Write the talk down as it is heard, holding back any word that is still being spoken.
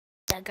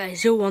Yeah,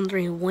 guys, you're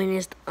wondering when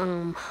is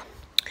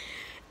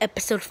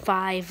episode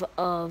 5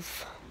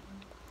 of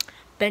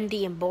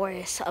Bendy and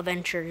Boris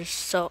Aventures.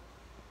 So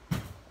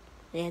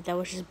yeah, that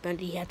was just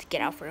Bendy. He had to get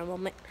out for a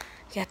moment.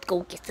 He had to go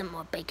get some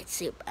more bacon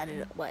soup. I don't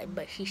know why,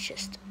 but he's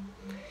just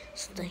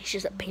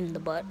a pain in the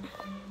butt.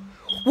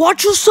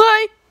 What you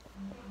say?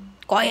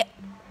 Quiet.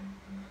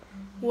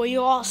 Well,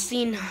 you all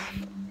seen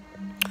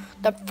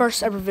the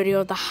first ever video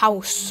of the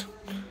house.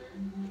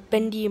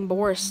 Bendy and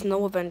Boris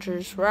Snow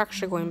Adventures. We're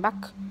actually going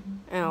back.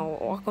 And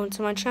welcome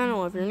to my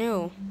channel if you're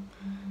new.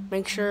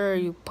 Make sure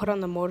you put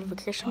on the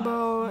notification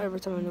bell every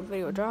time a new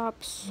video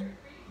drops.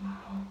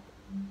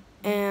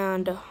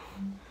 And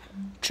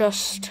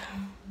just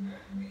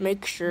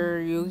make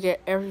sure you get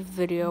every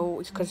video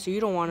because you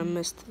don't want to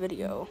miss the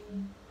video.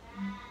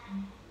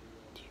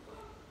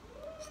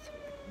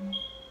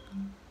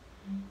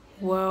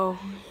 Well,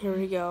 here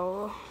we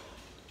go.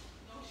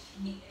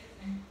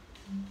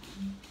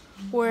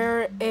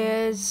 Where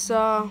is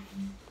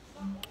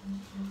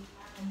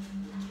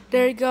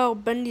there you go,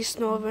 Bendy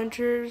Snow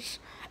Adventures.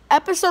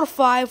 Episode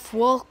 5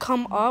 will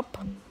come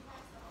up.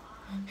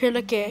 Here,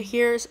 look at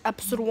here's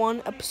episode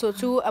 1, episode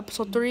 2,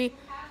 episode 3,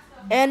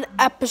 and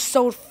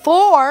episode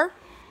 4.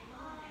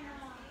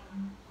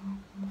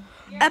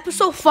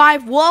 Episode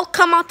 5 will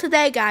come out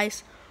today,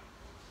 guys.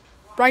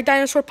 Right,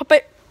 dinosaur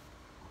puppet?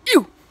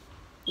 You.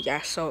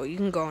 Yeah, so you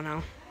can go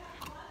now.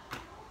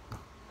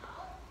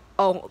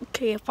 Oh,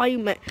 okay, if I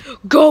meant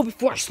go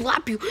before I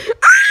slap you.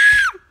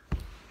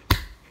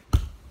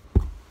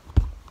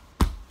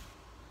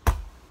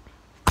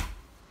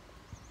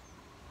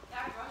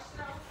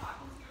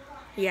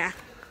 Yeah,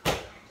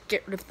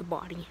 get rid of the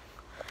body.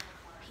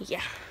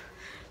 Yeah,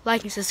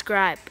 like and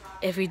subscribe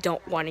if you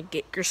don't want to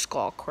get your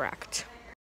skull cracked.